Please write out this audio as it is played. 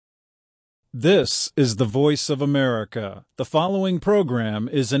This is the voice of America. The following program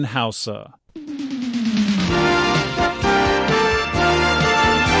is in Hausa.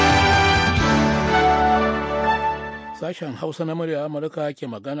 Sashen Hausa na murya Amurka ke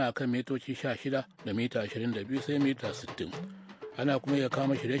magana kan mitoci 16 da mita 22 sai mita 60. Ana kuma iya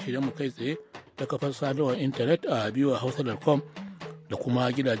kama shirye-shiryen mu kai tsaye ta kafar sadarwar intanet a hausa.com da kuma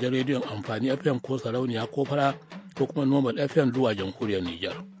gidajen rediyon amfani FM ko sarauniya ko fara ko kuma normal FM zuwa jamhuriyar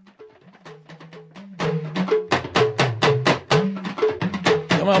Nijar.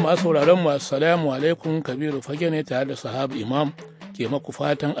 Jama'a masu sauraron mu assalamu alaikum, Kabiru Fage ne tare da sahabu Imam ke maku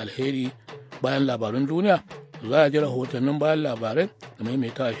fatan alheri. Bayan labarun duniya za a ji rahotannin bayan labarai da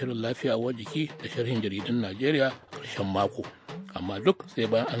maimaita shirin lafiya uwar jiki da sharhin jaridun Najeriya a ƙarshen mako, amma duk sai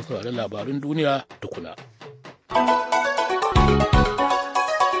bayan an saurari labarun duniya tukuna.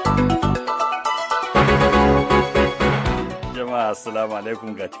 Jama'a assalamu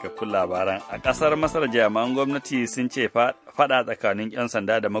alaikum ga cikakkun labaran. A ƙasar Masar jami'an gwamnati sun ce faɗa tsakanin 'yan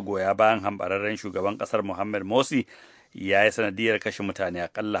sanda da magoya bayan hambararren shugaban ƙasar Muhammad Morsi ya yi sanadiyar kashe mutane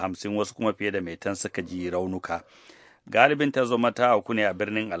akalla 50, wasu kuma fiye da maitan suka ji raunuka. Galibin tarzoma ta auku ne a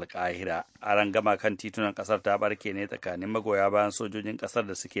birnin Alkahira. Arangama kan titunan ƙasar ta barke ne tsakanin magoya bayan sojojin ƙasar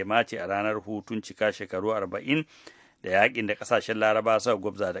da suke mace a ranar hutun cika shekaru 40 da yakin da ƙasashen Laraba suka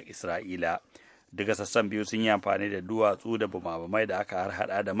gwabza da Isra'ila. Duka sassan biyu sun yi amfani da duwatsu da bumabumai da aka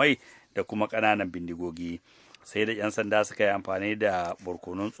harhaɗa da mai da kuma ƙananan bindigogi. Sai da 'yan sanda suka yi amfani da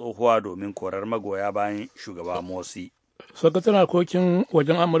barkonon tsohuwa domin korar magoya bayan shugaba Morsi. Sakataren harkokin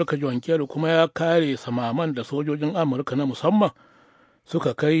wajen Amurka John Kerry kuma ya kare samaman da sojojin Amurka na musamman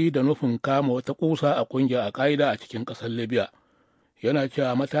suka kai da nufin kama wata kusa a kungiyar Al-Qaida a cikin ƙasar Libya. Yana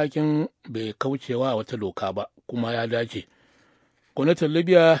cewa matakin bai kaucewa wata doka ba kuma ya dace. Gwamnatin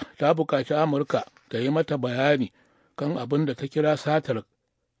Libya ta buƙaci Amurka ta yi mata bayani kan abin da ta kira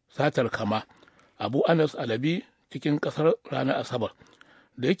satar kama Abu Anas Alabi cikin ƙasar ranar Asabar.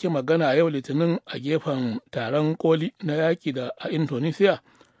 Da yake magana a yau Litinin a gefen taron koli na yaƙi da a Indonesia,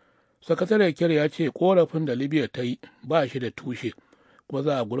 sakatare Kerry ya ce korafin da Libya ta yi ba shi da tushe kuma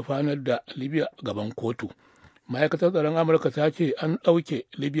za a gurfanar da Libya gaban kotu. Ma'aikatar tsaron Amurka ta ce an ɗauke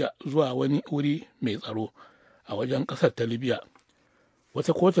Libya zuwa wani wuri mai tsaro a wajen ƙasar ta Libya.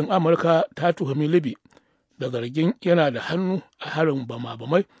 Wata kotun Amurka ta tuhumi Libya da zargin yana da hannu a harin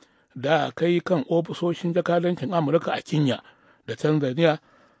bama-bamai da kai kan ofisoshin jakadancin Amurka a Kenya da Tanzania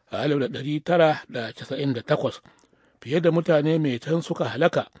a 1998. Fiye da mutane mai tan suka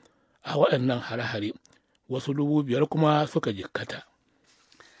halaka a waɗannan hare-hare, wasu 5,000 kuma suka jikkata.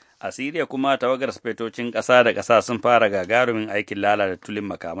 A Siriya kuma tawagar sufetocin ƙasa da ƙasa sun fara gagarumin aikin lalata tulin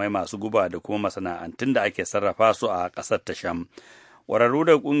makamai masu guba da kuma masana'antun da ake sarrafa su a ƙasar ta Sham. Ƙwararru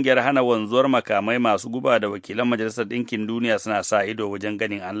da ƙungiyar hana wanzuwar makamai masu guba da wakilan Majalisar Ɗinkin Duniya suna sa ido wajen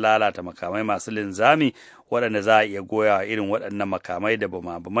ganin an lalata makamai masu linzami waɗanda za a iya goya irin waɗannan makamai da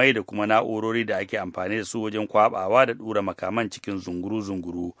bama-bamai da kuma na'urori da ake amfani da su wajen kwaɓawa da ɗura makaman cikin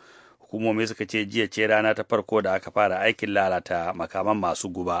zunguru-zunguru. Hukumomi suka ce jiya ce rana ta farko da aka fara aikin lalata makaman masu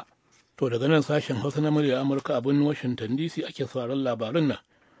guba. To daga nan sashen Hausa na murya Amurka a birnin Washington DC ake sauraron labarin nan.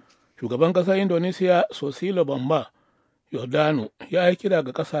 Shugaban ƙasar Indonesia Susilo Bambang Yordano ya yi kira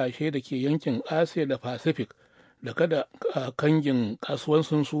ga ƙasashe da ke yankin Asiya da Pacific da kada kangin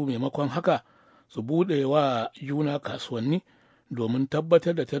kasuwancinsu maimakon haka su buɗe wa juna kasuwanni domin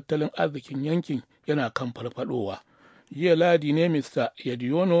tabbatar da tattalin arzikin yankin yana kan farfadowa. Jiya Ladi ne Mr.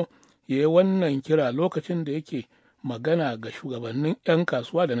 Yudhoyono ya yi wannan kira lokacin da yake magana ga shugabannin 'yan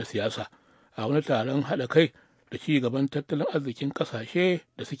kasuwa da na siyasa a wani taron haɗa kai da ci gaban tattalin arzikin ƙasashe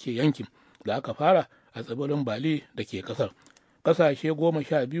da suke yankin da aka fara a tsibirin Bali da ke kasar. Kasashe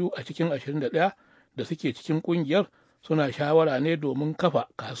 12 a cikin 21 da suke cikin kungiyar suna shawara ne domin kafa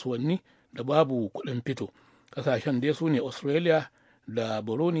kasuwanni da babu kuɗin fito. Kasashen dai su ne Australia da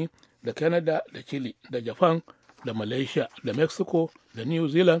Brunei da Canada da Chile da Japan da Malaysia da Mexico da New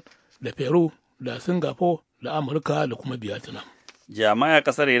Zealand da Peru da Singapore da Amurka da kuma Vietnam. Jami'a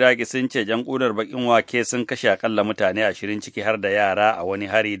kasar Iraki sun ce jan ƙunar bakin wake sun kashe akalla mutane 20 ciki har da yara a wani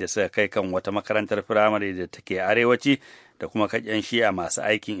hari da suka kai kan wata makarantar firamare da take arewaci da kuma kaƙen shi'a masu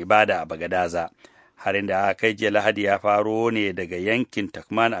aikin ibada a Bagadaza. Harin da aka kai jiya Lahadi ya faro ne daga yankin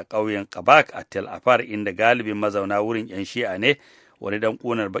Takman a ƙauyen Qabak a Tel Afar inda galibin mazauna wurin 'yan shi'a ne. Wani dan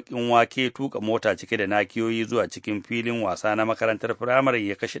ƙunar bakin wake tuka mota cike da nakiyoyi zuwa cikin filin wasa na makarantar firamare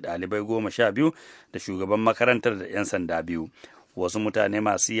ya kashe ɗalibai 12 da shugaban makarantar da 'yan sanda 2. Wasu mutane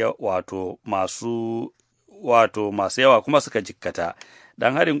masu yawa kuma suka jikkata.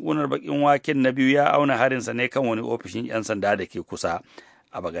 Dan harin ƙunar bakin waken na biyu ya auna harinsa ne kan wani ofishin 'yan sanda da ke kusa.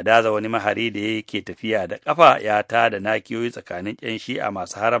 A Bagadaza wani mahari da yake tafiya da ƙafa ya tada nakiyoyi tsakanin 'yan shi'a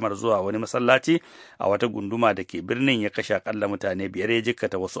masu haramar zuwa wani masallaci a wata gunduma da ke birnin, ya kashe akalla mutane 5 ya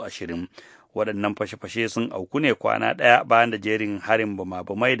jikkata wasu 20. Waɗannan fashe-fashe sun auku ne kwana ɗaya bayan da jerin harin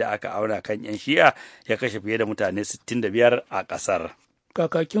bama-bamai da aka auna kan 'yan shi'a ya kashe fiye da mutane 65 a ƙasar.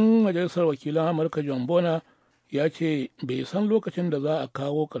 Kakakin Majalisar Wakilan Amurka John Bona ya ce bai san lokacin da za a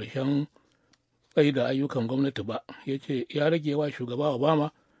kawo ƙarshen tsaida ayyukan gwamnati ba. Ya ce ya rage wa shugaba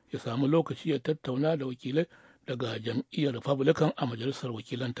Obama ya samu lokaci ya tattauna da wakilai daga jam'iyyar Republican a Majalisar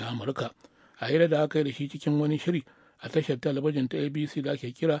Wakilan ta Amurka. A hira da aka yi da shi cikin wani shiri a tashar talabijin ta ABC da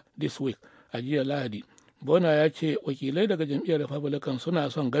ake kira This Week a jiya Lahadi, Bona ya ce wakilai daga jam'iyyar Republican suna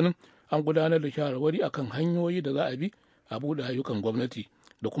son ganin an gudanar da shawarwari akan hanyoyi da za a bi a buɗe ayyukan gwamnati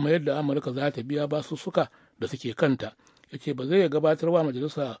da kuma yadda Amurka za ta biya basussuka da suke kanta. Ya ce ba zai gabatar wa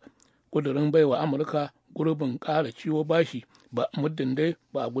majalisa kudurin baiwa Amurka gurbin ƙara ciwo bashi ba muddin dai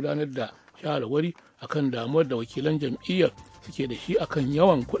ba a gudanar da shawarwari akan damuwar da wakilan jam'iyyar suke da shi akan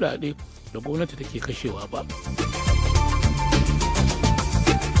yawan kuɗaɗe da gwamnati take kashewa ba.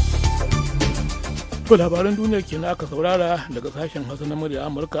 To labaran duniya kenan aka saurara daga sashen Hausa na murya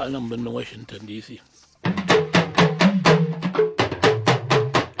Amurka a nan birnin Washington DC.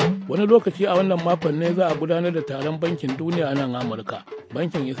 Wani lokaci a wannan makon ne za a gudanar da taron bankin duniya a nan Amurka.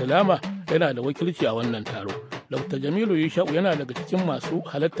 Bankin Islama yana da wakilci a wannan taro. Dr. Jamilu Yusha'u yana daga cikin masu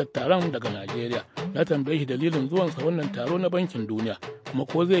halartar taron daga Najeriya. Na tambaye shi dalilin zuwansa wannan taro na bankin duniya, kuma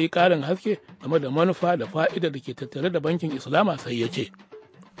ko zai yi ƙarin haske game da manufa da fa'ida da ke tattare da bankin Islama, sai ya ce.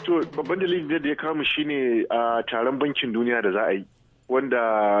 To babban dalilin da ya kama shine a taron bankin duniya da za a yi,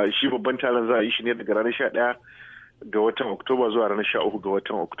 wanda shi babban taron za a yi shi ne daga ranar 11 ga watan Oktoba zuwa ranar 13 ga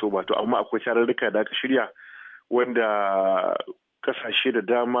watan Oktoba. To amma akwai tarurruka da aka shirya wanda kasashe da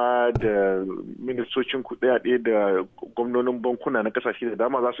dama da ministocin kuɗaɗe da gwamnonin bankuna na kasashe da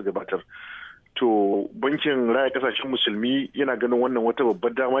dama za su gabatar. To bankin raya kasashen musulmi yana ganin wannan wata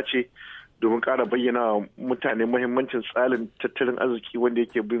babbar dama ce domin ƙara bayyana mutane muhimmancin tsarin tattalin arziki wanda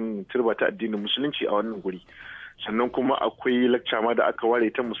yake bin turba ta addinin musulunci a wannan guri. Sannan kuma akwai lacca ma da aka ware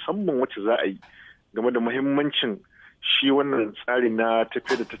ta musamman wacce za a yi game da muhimmancin shi wannan tsari na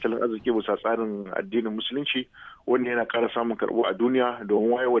tafiyar da tattalin arziki bisa tsarin addinin musulunci wanda yana ƙara samun karɓo a duniya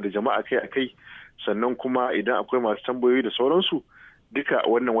domin wayewa da jama'a kai a kai. Sannan kuma idan akwai masu tambayoyi da sauransu, duka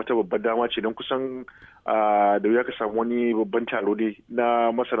wannan wata babbar dama ce don kusan da wuya ka samu wani babban taro dai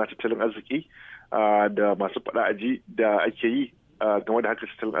na masana tattalin arziki da masu faɗa aji da ake yi game da haka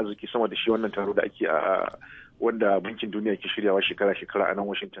tattalin arziki sama da shi wannan taro da ake wanda bankin duniya ke shiryawa shekara-shekara a nan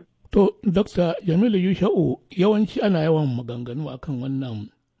Washington. To, Dr. Jamilu Yusha'u, yawanci ana yawan maganganu akan wannan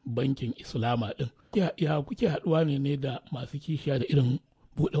bankin Islama ɗin. Ya kuke haɗuwa ne da masu kishiya da irin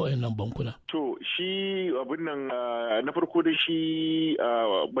buɗe wayannan bankuna? To, shi abin nan na farko dai shi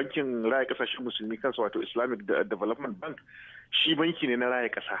bankin raya kasashen musulmi kansa, wato Islamic Development Bank, shi banki ne na raya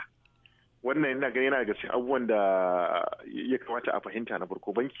ƙasa. Wannan yana gani yana gaske abubuwan da ya kamata a fahimta. Na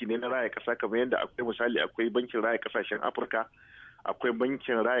farko, banki ne na raya ƙasa, kamar yadda akwai misali akwai bankin raya ƙasashen Afirka, akwai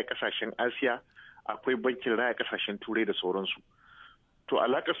bankin raya ƙasashen Asiya, akwai bankin raya ƙasashen Turai da sauransu. To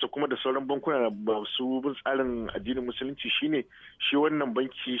alakarsa kuma da sauran bankuna masu bin tsarin addinin musulunci shine shi wannan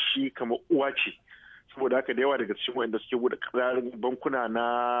banki shi kamar uwa ce, saboda haka da yawa daga cikin wanda suke bude ƙararin bankuna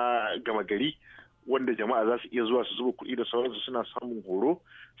na gama gari wanda jama'a za su iya zuwa su zuba kuɗi da sauransu, suna samun horo,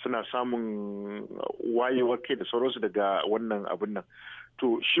 suna samun wayewar kai da sauransu daga wannan abin nan.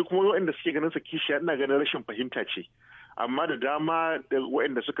 To shi kuma waɗanda suke ganin sa kishiya, ina ganin rashin fahimta ce. Amma da dama da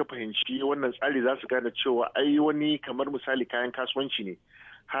waɗanda suka fahimci wannan tsari za su gane cewa ai wani kamar misali kayan kasuwanci ne,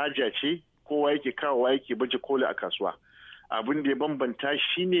 haja ce, kowa yake kawowa yake baje koli a kasuwa. Abin da ya bambanta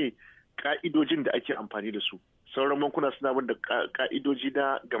shine ka'idojin da ake amfani da su. Sauran bankuna suna bin da ka'idoji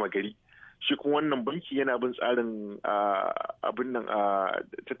na gama gari. Shi kuma wannan banki yana bin tsarin abin nan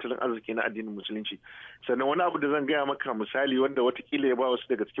tattalin arziki na addinin musulunci. Sannan wani abu da zan gaya maka misali wanda watakila ya ba wasu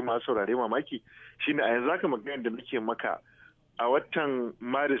daga cikin masu saurare mamaki shine a yanzu haka magana da muke maka a watan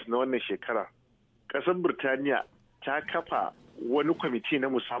Maris na wannan shekara ƙasar Birtaniya ta kafa wani kwamiti na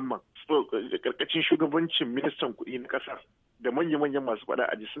musamman ƙarƙashin shugabancin ministan kuɗi na ƙasar da manya-manyan masu faɗa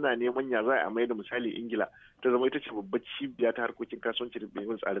aji suna neman ya za a mai da misali Ingila ta zama ita ce babbar cibiya ta harkokin kasuwanci da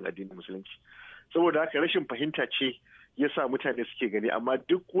bin tsarin addinin musulunci. Saboda haka rashin fahimta ce ya sa mutane suke gani, amma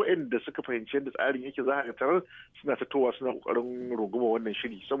duk waɗanda suka fahimci yadda tsarin yake za a tarar suna fitowa suna ƙoƙarin runguma wannan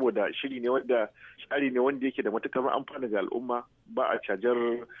shiri, saboda shiri ne wanda tsari ne wanda yake da matuƙar amfani ga al'umma, ba a cajar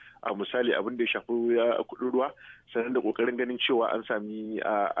a misali abin da ya shafi kuɗin ruwa, sannan da ƙoƙarin ganin cewa an sami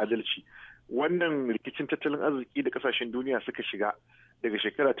adalci. Wannan rikicin tattalin arziki da kasashen duniya suka shiga daga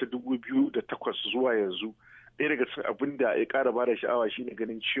shekara ta 2008 zuwa yanzu ɗaya daga cikin abin da ya ƙara bada sha'awa shine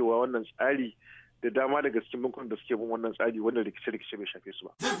ganin cewa wannan tsari da dama daga cikin bankunan da suke bin wannan tsari wannan rikice-rikice bai shafe su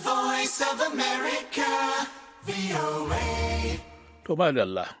ba. The Voice of America, VOA. To ba da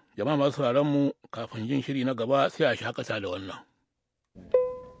Allah, jama'a masu sauraron mu kafin jin shiri na gaba sai a shakata da wannan.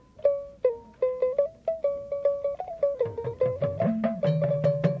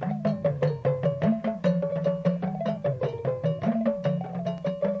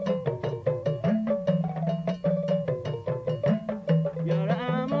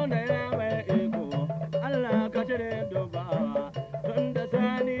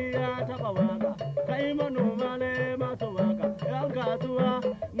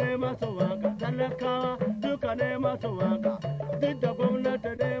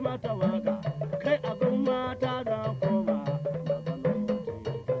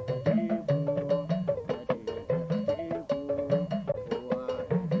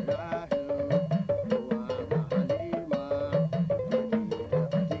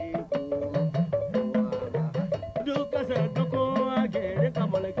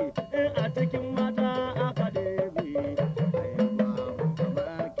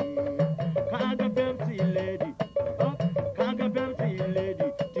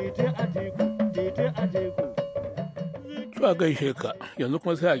 Tuwa gaishe ka yanzu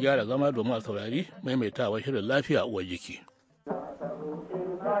kuma sai a gyara zama domin a saurari maimaitawa shirin lafiya uwar jiki.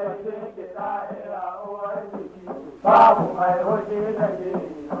 Babu mai hoji da ke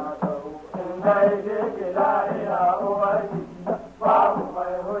in gaishe ke lafiya uwar jiki, babu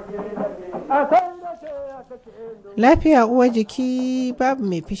mai hoji da ke lafiya uwar jiki babu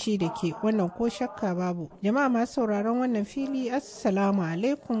mai fishi da ke wannan ko shakka babu. Jama'a masu sauraron wannan fili assalamu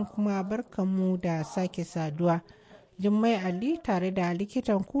alaikum kuma barkanmu da sake saduwa. Jummai Ali tare da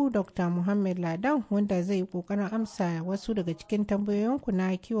likitan ku Dr. Muhammad Ladan wanda zai yi kokarin amsa wasu daga cikin tambayoyinku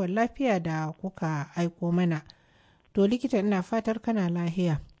na kiwon lafiya da kuka aiko mana. To likita ina fatar kana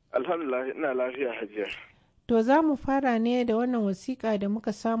lafiya. Alhamdulillah ina lafiya hajiya. To za mu fara ne da wannan wasiƙa da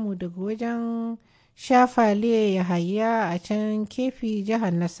muka samu daga wajen Shafale Yahaya a can Kefi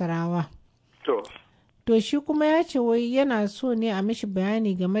jihar Nasarawa. To shi kuma ya ce wai yana so ne a mishi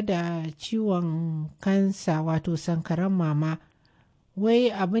bayani game da ciwon kansa wato sankaran mama.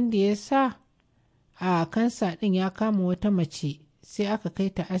 Wai abin da ya sa a kansa ɗin ya kama wata mace sai aka kai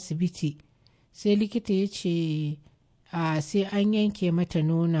ta asibiti. Sai likita ya ce sai an yanke mata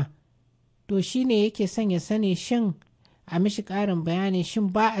nona. To shi ne yake son ya sani shin a mishi ƙarin bayani shin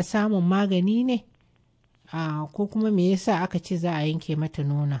ba a samun magani ne? Ko kuma me yasa aka ce za a yanke mata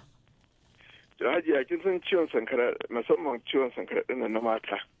nona? Hajiya kin san ciwon sankara musamman ciwon sankara ɗin na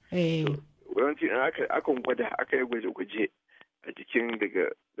mata. Yawanci akan gwada aka yi gwaje-gwaje a jikin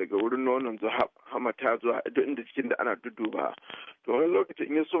daga wurin nonon zuwa hamata zuwa duk inda cikin da ana duduba. To wani lokaci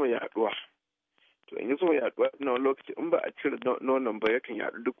in ya so mai yaduwa. To in ya so mai yaduwa na wani lokaci in ba a cire nonon ba yakan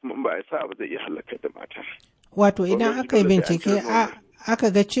yaɗu duk kuma in ba a sa ba zai iya halakar da mata. Wato idan aka yi bincike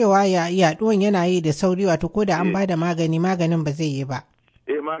aka ga cewa yaduwan yana yi da sauri wato ko da an ba da maganin ba zai yi ba.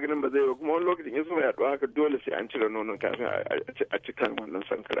 Maganin ba zai ba kuma wani lokacin in suna yaduwa haka dole sai an cire nonon kafin a cikin wannan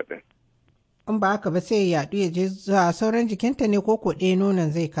sankara din. In ba haka ba sai ya yaɗu ya je zuwa sauran jikinta ne ko ɗaya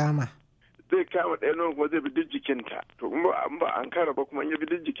nonon zai kama? Zai kama ɗaya nonon kuma zai bi duk jikinta. To in ba an kara ba kuma in ya bi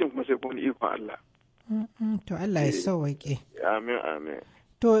duk jikin kuma sai kuma ikon Allah. To Allah ya sauwaƙe. Amin amin.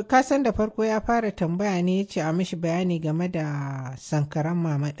 To ka san da farko ya fara tambaya ne ya ce a mishi bayani game da sankaran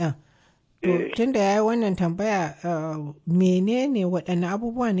mama ɗin. To tun da ya yi wannan tambaya menene waɗanne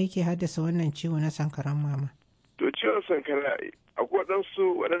abubuwa ne ke haddasa wannan ciwo na sankaran mama? To ciwon sankara akwai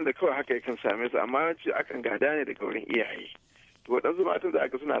waɗansu waɗanda kawai haka yakan same su amma ce akan gada ne daga wurin iyaye. To waɗansu matan da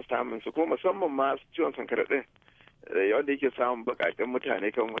aka suna samun su kuma musamman ma ciwon sankara ɗin wanda yake samun baƙaƙen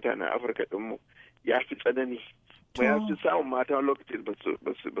mutane kan mutanen Afirka ɗinmu ya fi tsanani. Kuma ya fi samun mata wani lokaci ba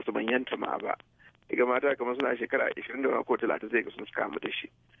su manyanta ma ba. Daga mata kamar suna shekara 20 da ko 30 zai ga sun kamu da shi.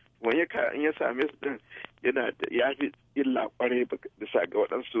 Wani in ya same su din ya fi illa kwarai bisa ga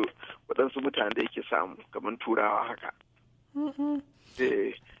waɗansu mutane da yake samu kamar turawa haka.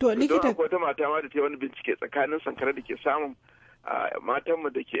 To likita ko ta mata ma da ta yi wani bincike tsakanin sankara da ke samun matanmu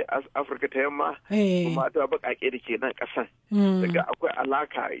da ke Afirka ta yamma mata baƙaƙe da ke nan ƙasan. Daga akwai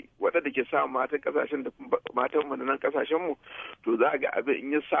alaka waɗanda ke samun matan ƙasashen da matanmu da nan ƙasashenmu to za ga abin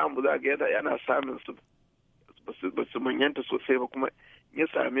in ya samu za ga yana samun su ba su manyanta sosai ba kuma ya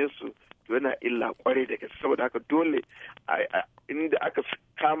same su to yana illa kwarai da gaske saboda haka dole inda aka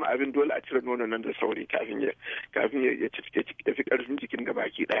kama abin dole a cire nonon nan da sauri kafin ya tafi karfin jikin da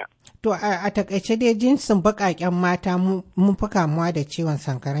baki daya. To a takaice dai jinsin baƙaƙen mata mun fi kamuwa da ciwon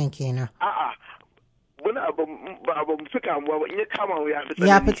sankaran kenan. A'a wani abu ba mu fi kamuwa ba in ya kama mu ya fi tsanani.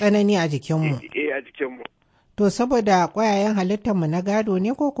 Ya fi tsanani a jikinmu. A jikinmu. To saboda ƙwayayen halittar mu na gado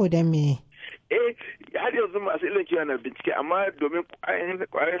ne ko da me? Har yanzu masu ilimin kimiyya na bincike amma domin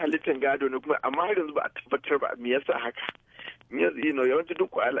ƙwayayen halittar gado ne kuma amma har yanzu ba a tabbatar ba me yasa haka. Yawanci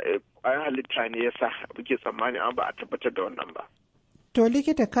duk ƙwayayen halitta ne yasa muke tsammani amma ba a tabbatar da wannan ba. To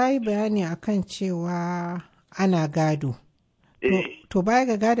likita ka yi bayani akan cewa ana gado. To baya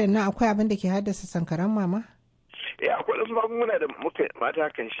ga gadon nan akwai abin da ke haddasa sankaran mama? Akwai wasu magunguna da mata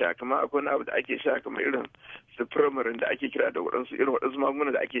kan sha, kamar akwai abu da ake sha kamar irin supremarin da ake kira da waɗansu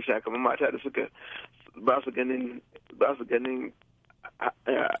magunguna da ake sha kamar mata da suka ba su ganin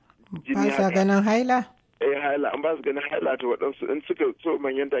jini ba sa ganin haila? Haila an ba su ganin haila to waɗansu in suka so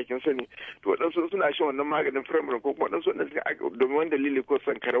manyan takin sani to waɗansu suna shan wannan maganin firamarin ko kuma waɗansu wanda suka domin wani dalili ko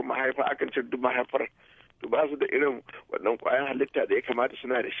sankarar mahaifa akan ce duk mahaifar to ba su da irin wannan ƙwayan halitta da ya kamata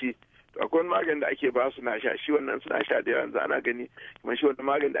suna da shi. To akwai wani magani da ake ba su na sha shi wannan suna sha da yanzu ana gani kuma shi wannan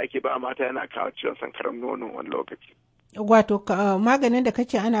magani da ake ba mata yana kawo ciwon sankarar nono wani lokaci. Wato maganin da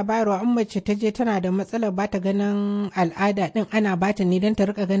kace ana bayarwa in mace ta je tana da matsalar ba ta ganin al'ada din ana bata ne don ta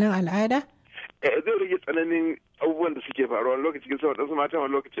rika ganin al'ada? Zai rage tsananin abubuwan da suke faruwa wani lokaci kisa waɗansu mata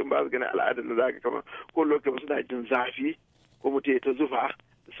wani lokacin ba su ganin al'adar da za ka kama ko lokacin suna jin zafi ko mutum ya ta zufa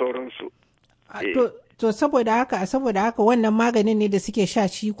da sauransu. To saboda haka wannan maganin ne da suke sha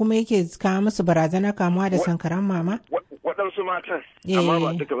shi kuma yake kawo musu barazana kamuwa da sankaran mama? Waɗansu matan, amma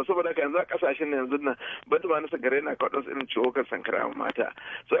ba duka ba saboda haka yanzu a ƙasashen na yanzu nan bata ba nasa gare na waɗansu irin ciwokan sankaran mata.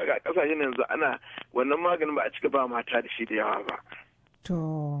 So a ƙasashen na yanzu ana wannan maganin ba a cika ba mata da shi da yawa ba.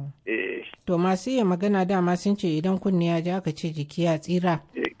 To masu iya magana dama sun ce idan kunne ya ji aka ce jiki ya tsira.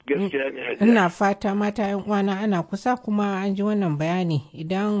 Gaskiya ne hajiya. Ina fata mata yan uwana ana kusa kuma an ji wannan bayani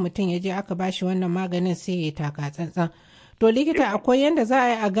idan mutum ya je aka bashi wannan maganin sai ya taka tsantsan. To likita akwai yanda za a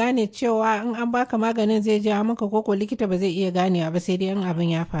yi a gane cewa in an baka maganin zai ja maka koko likita ba zai iya ganewa ba sai dai in abin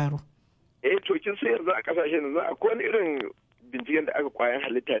ya faru. To kin sai yanzu a kasashen yanzu akwai wani irin binciken da aka kwayan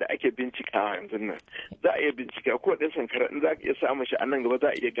halitta da ake bincikawa yanzu nan za a iya bincika ko ɗin sankara in za ka iya samun shi a nan gaba za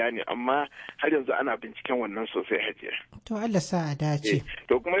a iya gane amma har yanzu ana binciken wannan sosai hajiya. To Allah sa a dace.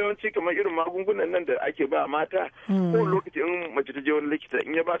 To kuma yawanci kamar irin magungunan nan da ake ba mata ko lokaci in mace ta je wani likita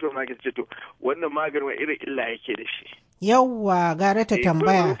in ya ba ta magani ce to wannan maganin wani irin illa yake da shi. Yawwa gara ta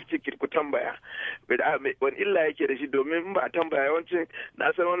tambaya. Lokaci ku tambaya wani illa yake da shi domin ba a tambaya yawancin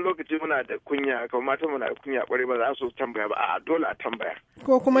na san wani lokaci muna da kunya kamar mata muna da kunya kwarai ba za su tambaya ba a dole a tambaya.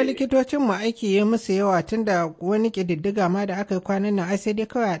 Ko kuma likitocin mu aiki ya musu yawa tunda wani ƙididdiga ma da aka yi kwanan nan ai sai dai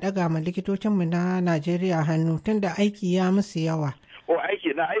kawai a ɗaga ma likitocin mu na Najeriya hannu tunda aiki ya musu yawa.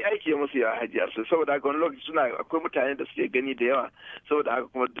 Aiki ya musu yawa hajiya su saboda haka wani lokaci akwai mutane da suke gani da yawa saboda haka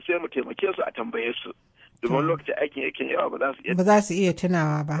kuma sai mu taimake su a tambaye su. Domin lokacin aikin yake yawa ba za su iya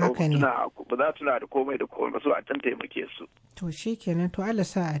tunawa ba haka ne. Ba za su tuna da komai da komai ba so a taimake su. To shikenan to Allah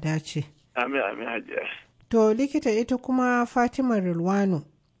sa a dace. Amin hajiya. To likita ita kuma Fatima Rilwanu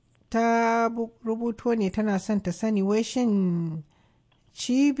ta rubuto ne tana son ta sani wai shin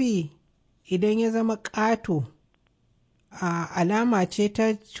cibi idan ya zama ƙato alama ce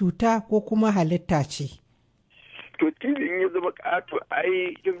ta cuta ko kuma halitta ce? To cibi in ya zama ƙato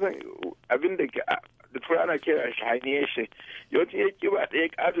ai kisan abin da tura ana kira shi hanyar shi yawanci ya kiba ɗaya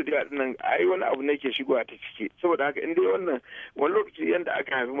ƙato da nan ai wani abu ne ke shigowa ta ciki saboda haka in dai wannan wani lokaci yadda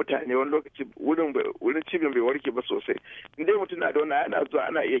aka haifi mutane wani lokaci wurin cibin bai warke ba sosai in dai mutum na da wani ana zuwa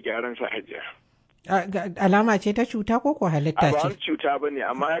ana iya gyaran sa hajiya. Alama ce ta cuta ko halitta ce? Ba wani cuta ba ne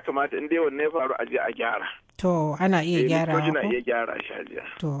amma ya kamata in dai wannan ya faru a je a gyara. To ana iya gyara ko? Ana iya gyara shi hajiya.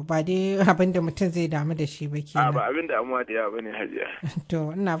 To ba dai abin da mutum zai damu da shi ba kenan. Ba abin damuwa da yawa bane hajiya.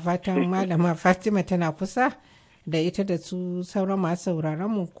 To ina fatan malama Fatima tana kusa da ita da su sauran masu sauraron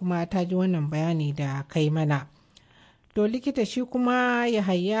mu kuma ta ji wannan bayani da kai mana. To likita shi kuma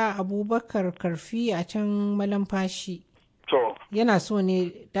Yahaya Abubakar Karfi a can Malamfashi. To. Yana so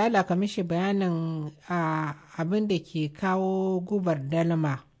ne dala ka mishi bayanin abin da ke kawo gubar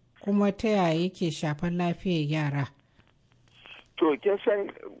dalma kuma ta yaya yake shafar lafiyar yara. To kin san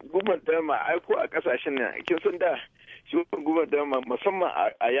gubar dalma ai ko a kasashen nan kin san da shi gubar dalma musamman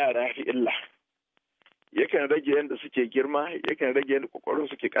a yara fi illa. Yakan rage yadda suke girma, yakan rage yadda kwakwaron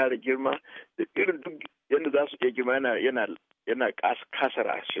suke ƙara girma da irin duk yadda za su iya girma yana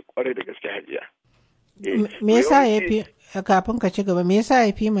kasara shi kwarai da gaske hajiya. Me yasa ya fi kafin ka ci gaba me yasa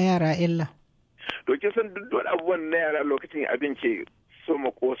ya fi ma yara illa? To kin san duk wani abubuwan na yara lokacin abin ke so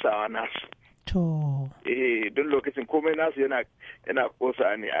makosawa nasu. To. Don lokacin komai nasu yana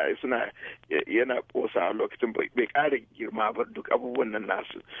kosa ne yana kosa lokacin bai ƙara girma ba duk abubuwan nan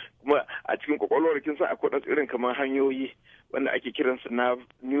nasu kuma a cikin kwakwalwar kin san akwai wasu irin kamar hanyoyi wanda ake kiransu na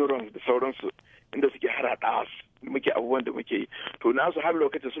neurons da sauransu inda suke harhaɗawa muke abubuwan da muke yi to nasu har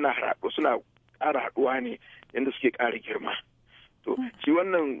lokacin suna ƙara haɗuwa ne yadda suke ƙara girma. To shi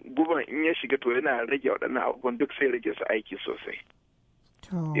wannan guban in ya shiga to yana rage waɗannan abubuwan duk sai rage su aiki sosai.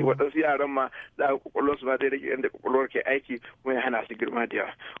 Waɗansu yaran ma za a kwakwalwar su ma zai rage yadda kwakwalwar ke aiki kuma ya hana su girma da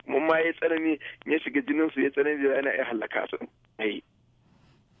yawa. Kuma ma ya tsanani ya shiga jinin su ya tsanani da yana iya halaka su.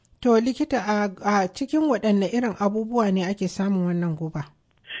 To likita a cikin waɗanne irin abubuwa ne ake samun wannan guba?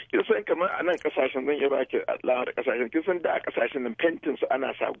 Kin san kamar a nan kasashen zan iya baki alawar kasashen kin san da a kasashen nan fentin su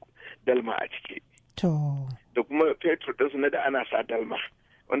ana sa dalma a ciki. To. Da kuma fetur ɗinsu na da ana sa dalma.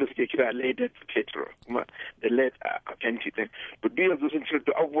 Wanda suke kira leaded petrol kuma da lead a fenti din to duk yanzu sun cire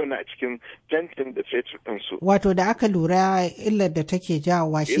abubuwan a cikin fentin da fetur din su wato da aka lura illar da take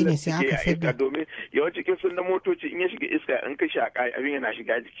jawowa shine sai aka fidda domin yawanci kin san na motoci in ya shiga iska in ka shaka abin yana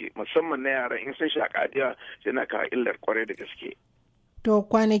shiga jiki musamman na yara in sun shaka da yana kawo illar kwarai da gaske. To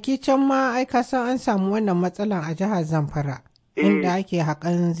kwanaki can ma ai ka san an samu wannan matsalan a jihar Zamfara inda ake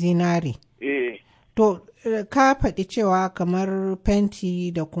haƙan zinare. To ka faɗi cewa kamar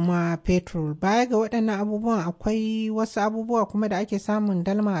fenti da kuma petrol baya ga waɗannan abubuwan akwai wasu abubuwa kuma da ake samun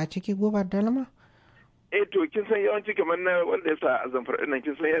dalma a ciki gubar dalma? To kin san yawanci kamar na wanda ya sa a Zamfara ɗin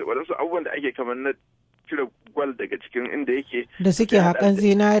kin san waɗansu abubuwan da ake kamar na cire gwal daga cikin inda yake da suke haƙan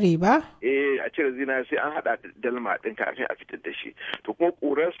zinari ba? A cire zinari sai an haɗa dalma ɗin kafin a fitar da shi to kuma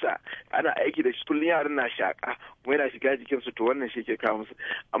ƙurarsa ana aiki da shi kullum yaran na shaƙa kuma yana shiga jikinsu to wannan shi ke kawo musu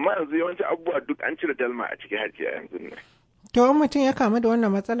amma yanzu yawanci abubuwa duk an cire dalma a cikin hajiya yanzu ne. To in mutum ya kamu da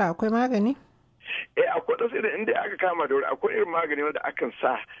wannan matsala akwai magani? Akwai ɗansu irin inda aka kama da wuri akwai irin magani wanda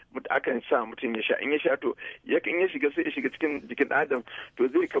akan sa mutum ya sha in ya sha to yakan ya shiga sai ya shiga cikin jikin adam to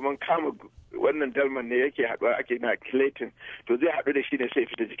zai kaman kama wannan dalman ne yake haɗuwa ake na kilatin to zai haɗu da shi ne sai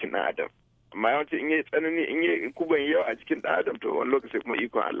fita jikin ɗan adam amma yawanci in yi tsanani in yi kuban yau a jikin ɗan adam to wani lokaci kuma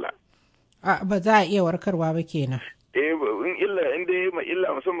ikon Allah. Ba za a iya warkarwa ba kenan. In dai ma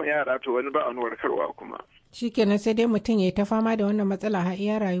illa musamman yara to wani ba wani warkarwa kuma. Shikenan sai dai mutum ya yi ta fama da wannan matsala har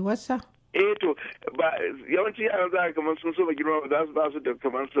iya rayuwarsa? To ba yawanci yaran za kamar sun so ba girma ba su da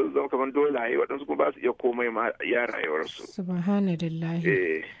kamar sun zama kamar dolaye waɗansu kuma ba su iya komai ma ya rayuwarsu.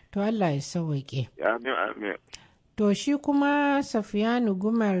 Subhanallahi. To Allah ya sauwaƙe. Amin amin. To shi kuma Safiyanu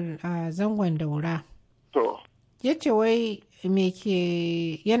Gumar a zangon Daura. To. Ya ce wai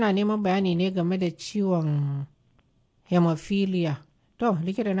yana neman bayani ne game da ciwon hemophilia. To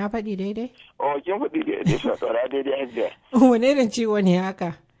likita na faɗi daidai? Kin faɗi daidai tsara daidai hajiya. Wane irin ciwo ne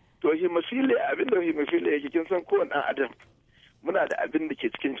haka? To hemophilia abin da hemophilia yake kin san kowane ɗan adam muna da abin da ke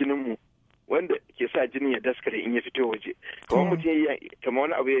cikin jininmu wanda ke sa jini ya daskare in ya fito waje kamar mutum kamar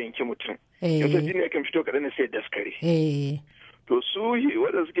wani abu ya yanke mutum yanzu jini yakan fito kaɗan sai ya daskare to su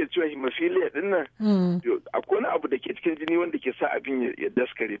wanda suke cewa hemophilia din nan akwai wani abu da ke cikin jini wanda ke sa abin ya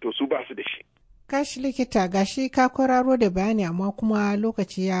daskare to su ba su da shi. Kashi likita gashi ka kwararo da bayani amma kuma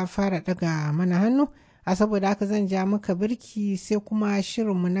lokaci ya fara daga mana hannu. A saboda haka zan ja maka birki sai kuma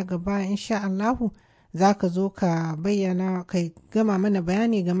shirinmu na gaba insha Allahu za ka zo ka bayyana kai gama mana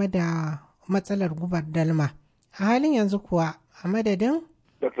bayani game da matsalar gubar dalma. A halin yanzu kuwa a madadin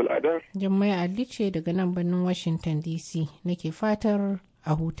Jummai Ali ce daga nan birnin Washington DC nake fatar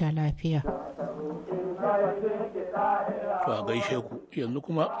a huta lafiya. To a gaishe ku yanzu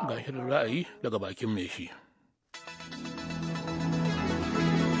kuma ga shirin ra'ayi daga bakin mai shi.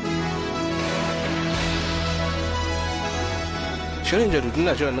 Shirin jaridun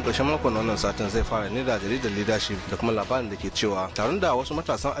Najeriya na ƙarshen makon wannan satin zai fara ne da jaridar leadership da kuma labarin da ke cewa taron da wasu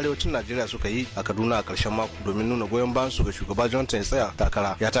matasan arewacin Najeriya suka yi a Kaduna a ƙarshen mako domin nuna goyon bayan su ga shugaba Johnson ya tsaya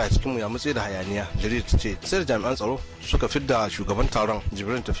takara ya ta cikin mu ya mutse da hayaniya. Jaridar ta ce sai da jami'an tsaro suka fidda shugaban taron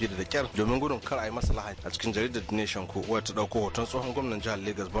Jibrin tafi da kyar domin gudun kar a yi masa lahani. A cikin jaridar The Nation ko wadda ta dauko hoton tsohon gwamnan jihar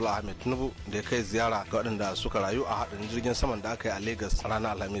Lagos Bola Ahmed Tinubu da ya kai ziyara ga waɗanda suka rayu a haɗarin jirgin saman da aka yi a Lagos a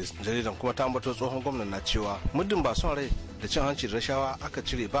ranar Alhamis. Jaridar kuma ta ambato tsohon gwamnan na cewa muddin ba son rai da cin hanci da rashawa aka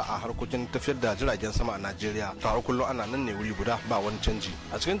cire ba a harkokin tafiyar da jiragen sama a Najeriya to har kullum ana nan ne wuri guda ba wani canji.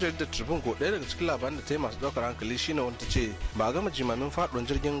 A cikin jaridar Tribune ko ɗaya daga cikin labaran da ta yi masu ɗaukar hankali shine wanda ce ba a gama jimamin faɗuwar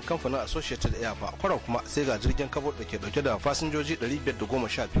jirgin kamfanin Associated Air ba kwaran kuma sai ga jirgin kabo da ke ɗauke da fasinjoji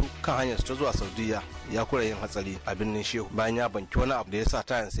 512 kan hanyar su ta zuwa Saudiya ya kura yin hatsari a birnin Shehu bayan ya banki wani abu da ya sa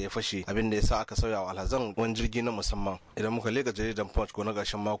tayansa ya fashe abin da ya sa aka sauya wa alhazan wani jirgi na musamman. Idan muka lega jaridar Punch ko na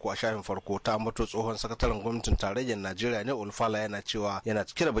ƙarshen mako a shafin farko ta ambato tsohon sakataren gwamnatin tarayyar Najeriya ne Olufala yana cewa yana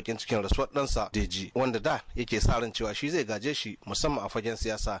cike da bakin cikin rasuwar ɗansa Deji wanda da yake sa ran cewa shi zai gaje shi musamman a fagen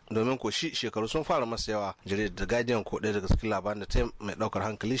siyasa domin ko shi shekaru sun fara masa yawa. Jaridar The Guardian ko ɗaya daga cikin labaran da ta mai ɗaukar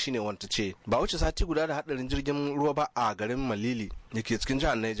hankali shine wanda ce ba wuce sati guda da hadarin jirgin ruwa ba a garin Malili da ke cikin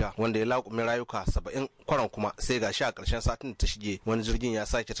jihar Niger wanda ya laƙume rayuka 70 kwaran kuma sai gashi a ƙarshen satin da ta shige wani jirgin ya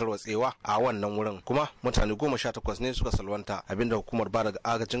sake tarwatsewa a wannan wurin kuma mutane 18 ne suka salwanta abinda hukumar ba daga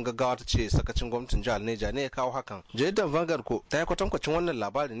agajin gaggawa ta ce sakacin gwamnatin jihar Niger ne ya kawo hakan. Jaridar Vanguard ko ta yi kwatankwacin wannan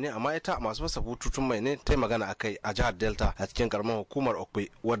labarin ne amma ita masu fasa bututun mai ne ta yi magana akai a jihar Delta a cikin karamar hukumar Oktocba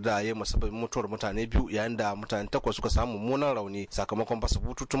wadda ya yi musabbabin mutuwar mutane 2 yayin da mutane 8 suka samu mummunan rauni sakamakon fasa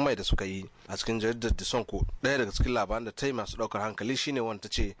bututun mai da suka yi. A cikin jaridar The Sun ko ɗaya daga cikin labaran da ta yi masu ɗaukar hankali shine wanda ta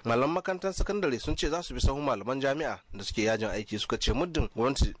ce malaman makarantar sakandare sun ce za su bi sahun malaman jami'a da suke yajin aiki suka ce muddin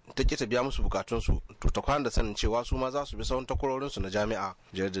gwamnati ta ƙi ta biya musu bukatunsu to ta kwana da sanin cewa su ma za su bi sahun takwarorinsu na jami'a.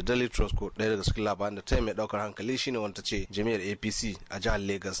 Jaridar Daily Trust ko ɗaya daga cikin labaran da ta yi mai ɗaukar hankali shine wanda ta ce jami'ar APC a jihar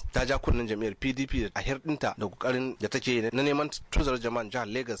Lagos ta ja kunnen jami'ar PDP a hirɗinta da kokarin da take na neman tunzar jama'an jihar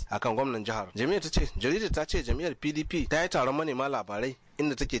Lagos akan gwamnan jihar. Jami'ar ta ce jaridar ta ce jami'ar PDP ta yi taron manema labarai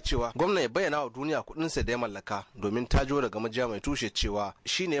inda take cewa gwamna ya bayyana wa duniya kudinsa da ya mallaka domin ta jo daga majiya mai tushe cewa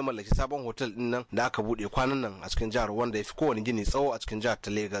shi ne ya mallaki sabon hotel din nan da aka bude kwanan nan a cikin jihar wanda ya fi kowane gini tsawo a cikin jihar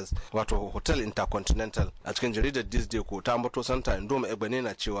ta Lagos wato Hotel Intercontinental. A cikin jaridar Disney ko ta ambato Santa Indoma Egbane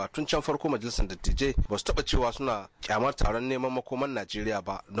na cewa tun can farko majalisar dattijai ba su taba cewa suna kyamar taron neman makoman Najeriya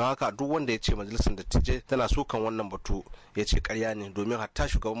ba don haka duk wanda ya ce majalisar dattijai tana sukan wannan batu ya ce karya ne domin hatta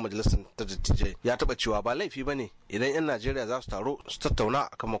shugaban majalisar ta dattijai ya taba cewa ba laifi bane idan 'yan Najeriya za su taro su tattauna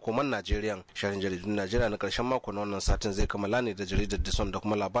akan makoman Najeriya. Shirin jaridun Najeriya na karshen mako na wannan satin zai kammala ne da jaridar The Sun da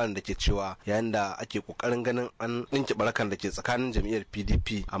kuma labarin da ke cewa yayin da ake kokarin ganin an dinki barakan da ke tsakanin jam'iyyar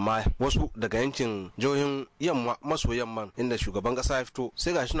PDP amma wasu daga yankin jihohin yamma maso yamman inda shugaban kasa ya fito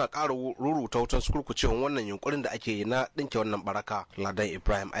sai gashi suna ƙara ruruta wutan sukurkucewan wannan yunkurin da ake yi na dinki wannan baraka. Ladan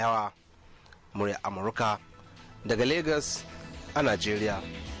Ibrahim Ayawa, murya Amurka daga Lagos a Najeriya.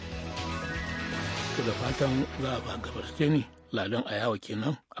 Da fatan za a ba gabatar ni Ladan Ayawa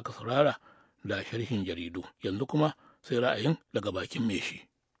kenan aka saurara da sharhin jaridu. Yanzu kuma sai ra'ayin daga bakin mai shi.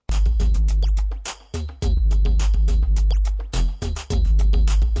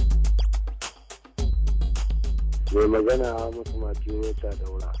 Mai magana musu matiyo ta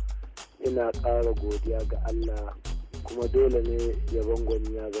daura. Ina ƙara godiya ga Allah kuma dole ne yabon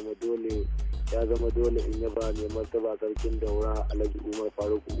gwani ya zama dole in yaba ne martaba sarkin daura Alhaji Umar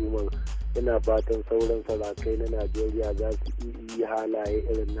Faruk Umar. Ina fatan sauran sarakai na Najeriya za su yi halaye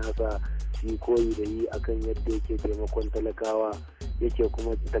irin nasa su koyi da yi akan yadda yake taimakon talakawa yake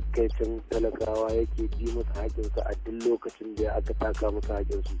kuma takaicin talakawa yake bi musu haƙinsu a duk lokacin da aka taka musu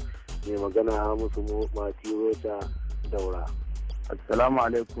haƙinsu. Mai magana musu masu rota daura. Assalamu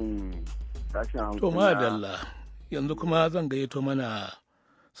alaikum. To madalla yanzu kuma zan gayyato mana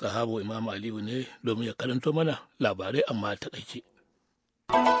sahabo Imam Aliyu ne domin ya karanto mana labarai amma ta ɗauke.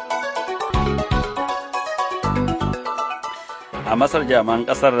 A Masar jami'an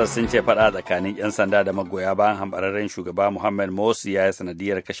kasar sun ce fada tsakanin 'yan sanda da magoya bayan hambararren shugaba Muhammad Morsi ya yi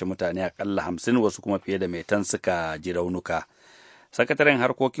sanadiyar kashe mutane akalla 50 wasu kuma fiye da metan suka ji raunuka. Sakataren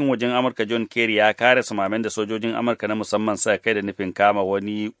harkokin wajen Amurka John Kerry ya kare sumamen da sojojin Amurka na musamman suka kai da nufin kama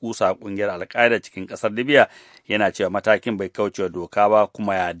wani kusa kungiyar Al-Qaeda cikin kasar Libya yana cewa matakin bai kaucewa doka ba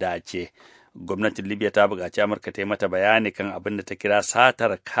kuma ya dace. Gwamnatin Libya ta buƙaci Amurka ta yi mata bayani kan abin da ta kira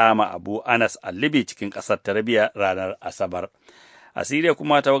satar kama Abu Anas al-Libi cikin ƙasar ta Libya ranar Asabar. A Siriya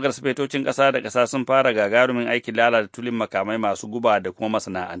kuma tawagar sufetocin ƙasa da ƙasa sun fara gagarumin aikin lalata tulin makamai masu guba da kuma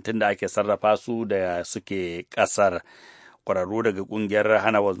masana'antun da ake sarrafa su da suke ƙasar. Ƙwararru daga ƙungiyar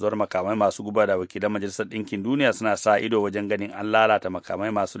hana wanzuwar makamai masu guba da wakilan Majalisar Ɗinkin Duniya suna sa ido wajen ganin an lalata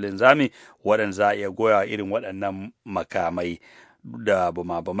makamai masu linzami waɗanda za a iya goya irin waɗannan makamai da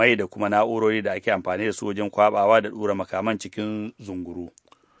bumabumai da kuma na'urori da ake amfani da su wajen kwabawa da ɗura makaman cikin zunguru.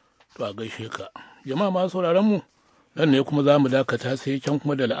 To a gaishe ka. Jama'a masu sauraron mu nan ne kuma za mu dakata sai can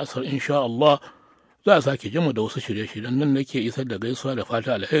kuma da la'asar insha Allah za a sake jin mu da wasu shirye-shiryen nan nake isar da gaisuwa da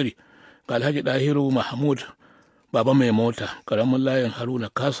fata alheri ga Alhaji Dahiru Mahmud Baba Mai Mota karamin layin Haruna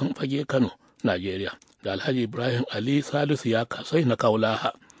Kasim Fage Kano Najeriya da Alhaji Ibrahim Ali Salisu ya kasai na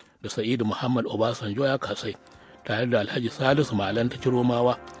Kaulaha da Sa'idu Muhammad Obasanjo ya kasai tare da Alhaji Salisu Malan ta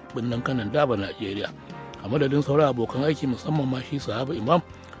Ciromawa binnan Kanan Daba Najeriya. A madadin sauran abokan aiki musamman ma shi sahaba Imam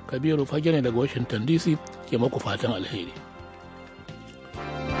Kabiru Fage ne daga Washington DC ke maku fatan alheri.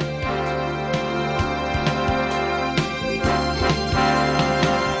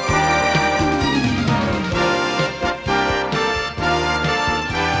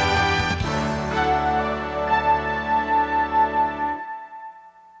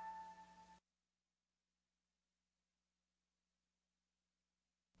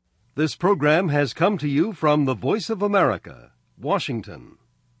 This program has come to you from the Voice of America, Washington.